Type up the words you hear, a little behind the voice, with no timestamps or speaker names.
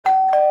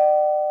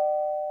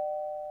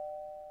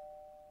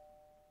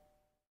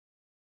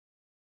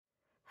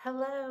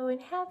Hello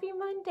and happy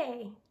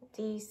Monday.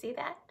 Do you see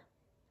that?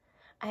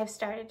 I have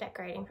started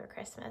decorating for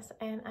Christmas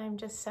and I'm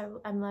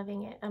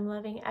loving it. I'm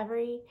loving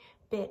every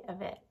bit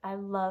of it. I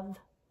love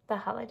the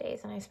holidays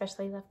and I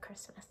especially love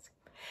Christmas.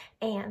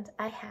 And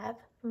I have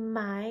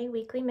my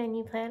weekly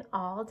menu plan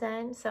all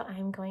done, so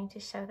I'm going to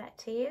show that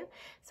to you.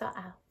 So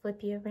I'll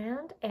flip you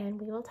around and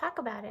we will talk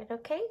about it,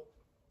 okay?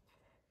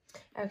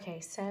 Okay,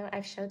 so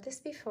I've showed this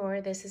before.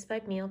 This is my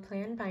meal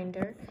plan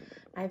binder.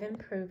 I've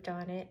improved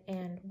on it,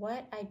 and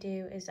what I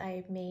do is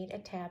I've made a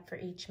tab for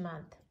each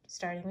month,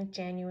 starting with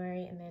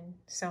January and then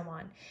so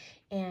on.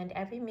 And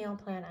every meal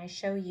plan I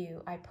show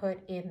you, I put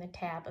in the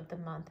tab of the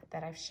month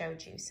that I've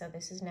showed you. So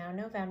this is now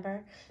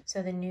November,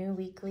 so the new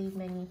weekly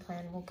menu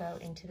plan will go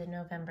into the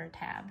November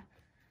tab.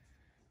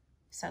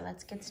 So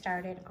let's get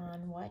started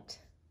on what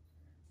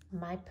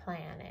my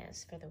plan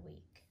is for the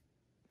week.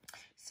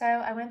 So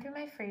I went through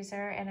my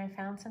freezer and I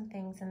found some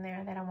things in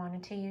there that I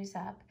wanted to use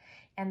up,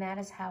 and that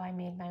is how I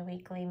made my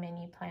weekly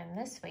menu plan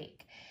this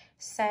week.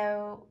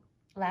 So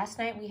last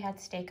night we had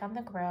steak on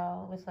the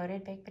grill with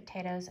loaded baked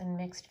potatoes and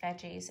mixed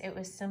veggies. It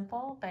was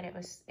simple, but it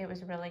was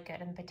really good,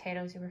 and the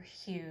potatoes were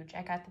huge.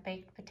 I got the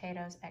baked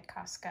potatoes at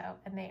Costco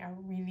and they are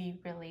really,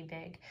 really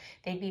big.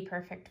 They'd be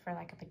perfect for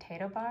like a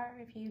potato bar.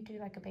 If you do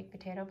like a baked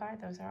potato bar,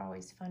 those are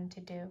always fun to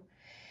do.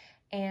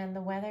 And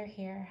the weather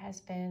here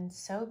has been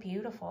so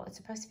beautiful. It's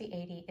supposed to be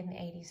 80 in the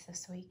 80s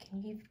this week.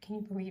 Can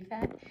you believe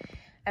that?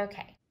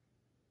 Okay.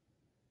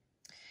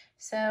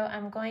 So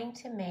I'm going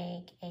to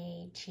make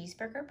a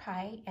cheeseburger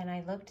pie, and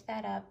I looked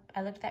that up.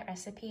 I looked that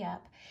recipe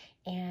up,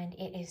 and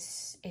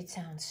it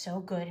sounds so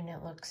good and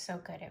it looks so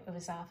good. It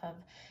was off of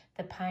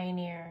the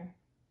Pioneer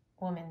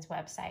Woman's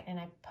website, and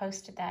I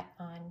posted that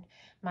on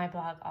my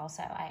blog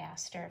also. I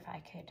asked her if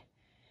I could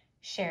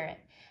share it.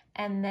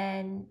 And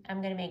then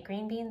I'm gonna make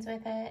green beans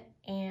with it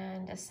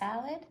and a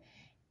salad.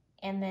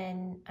 And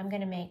then I'm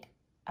gonna make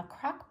a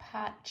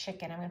Crockpot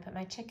chicken. I'm gonna put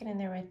my chicken in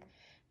there with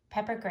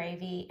pepper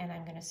gravy, and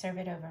I'm gonna serve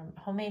it over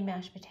homemade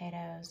mashed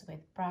potatoes with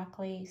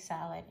broccoli,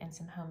 salad, and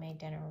some homemade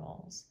dinner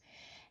rolls.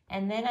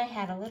 And then I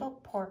had a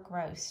little pork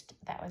roast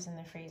that was in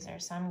the freezer.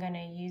 So I'm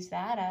gonna use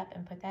that up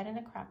and put that in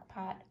a crock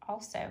pot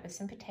also with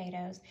some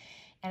potatoes.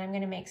 And I'm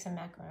gonna make some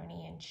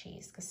macaroni and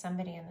cheese because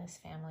somebody in this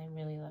family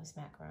really loves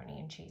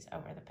macaroni and cheese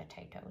over the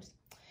potatoes,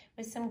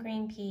 with some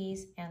green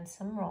peas and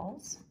some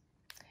rolls.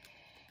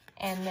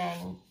 And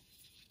then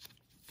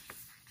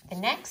the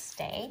next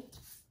day,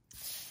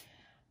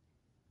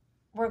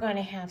 we're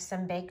gonna have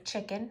some baked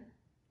chicken,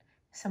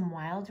 some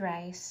wild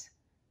rice,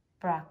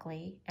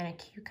 broccoli, and a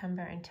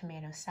cucumber and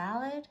tomato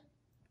salad.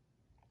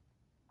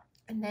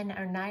 And then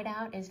our night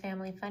out is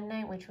family fun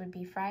night, which would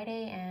be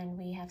Friday, and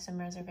we have some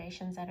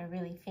reservations at a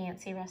really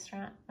fancy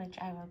restaurant, which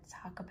I will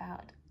talk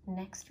about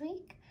next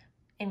week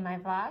in my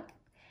vlog.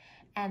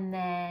 And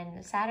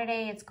then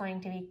Saturday, it's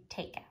going to be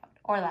takeout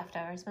or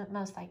leftovers, but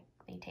most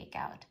likely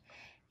takeout.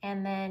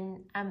 And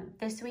then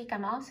this week,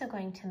 I'm also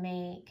going to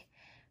make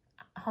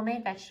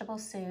homemade vegetable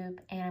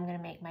soup, and I'm going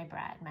to make my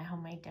bread, my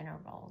homemade dinner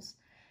rolls.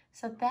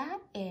 So that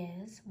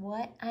is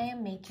what I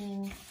am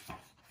making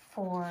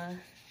for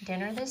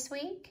dinner this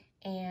week.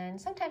 And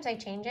sometimes I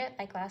change it.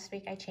 Like last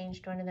week, I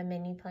changed one of the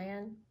menu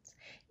plans.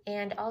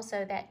 And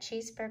also that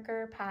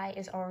cheeseburger pie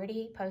is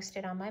already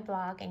posted on my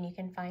blog, and you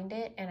can find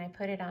it. And I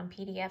put it on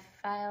PDF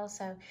file,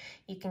 so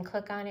you can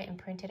click on it and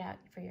print it out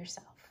for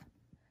yourself.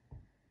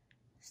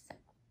 So,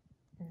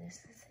 and this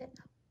is it.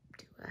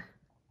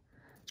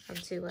 I'll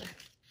do a.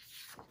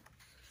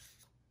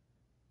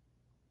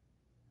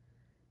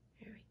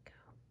 There we go.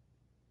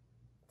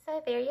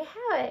 So there you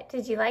have it.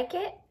 Did you like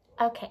it?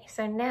 Okay,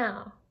 so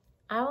now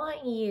I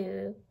want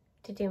you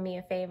to do me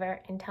a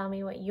favor and tell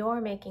me what you're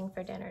making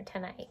for dinner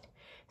tonight,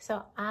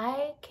 so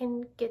I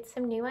can get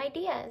some new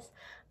ideas.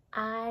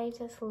 I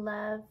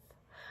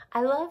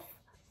love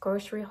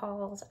grocery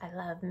hauls. I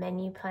love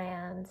menu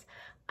plans.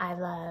 I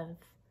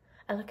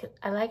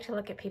like to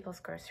look at people's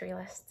grocery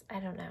lists.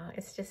 I don't know.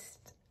 It's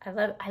just,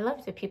 I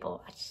love to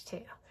people watch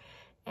too.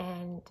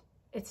 And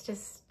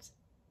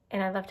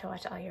I love to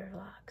watch all your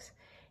vlogs.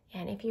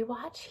 And if you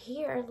watch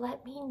here,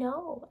 let me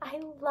know. I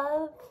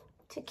love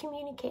to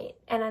communicate,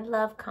 and I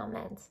love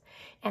comments.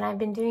 And I've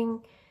been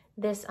doing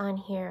this on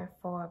here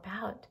for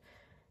about,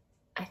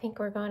 I think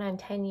we're going on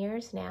 10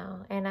 years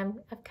now, and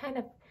I've kind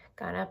of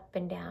gone up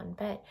and down,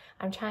 but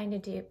I'm trying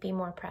to be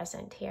more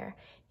present here.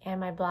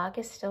 And my blog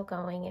is still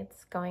going.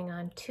 It's going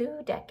on 2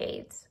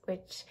 decades,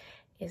 which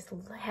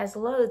has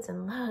loads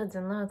and loads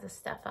and loads of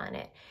stuff on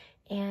it.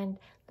 And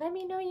let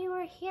me know you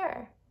are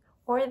here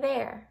or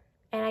there.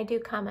 And I do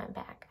comment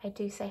back. I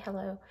do say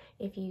hello.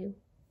 If you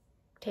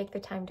take the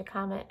time to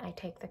comment, I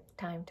take the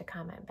time to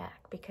comment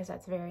back because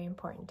that's very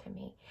important to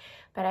me.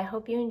 But I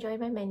hope you enjoyed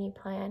my menu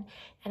plan,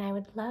 and I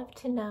would love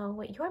to know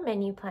what your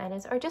menu plan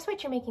is, or just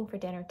what you're making for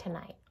dinner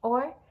tonight,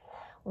 or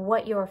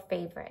what your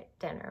favorite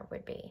dinner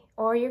would be,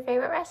 or your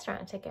favorite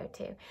restaurant to go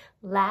to.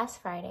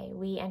 Last Friday,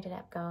 we ended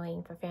up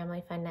going for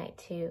family fun night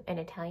to an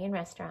Italian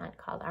restaurant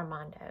called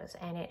Armando's,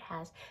 and it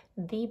has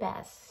the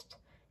best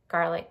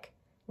garlic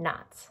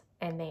knots,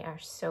 and they are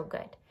so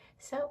good.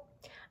 So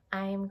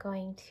I am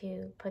going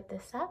to put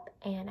this up,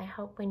 and I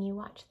hope when you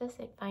watch this,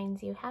 it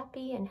finds you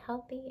happy and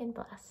healthy and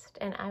blessed.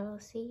 And I will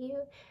see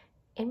you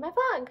in my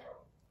vlog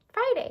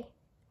Friday.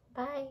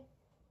 Bye.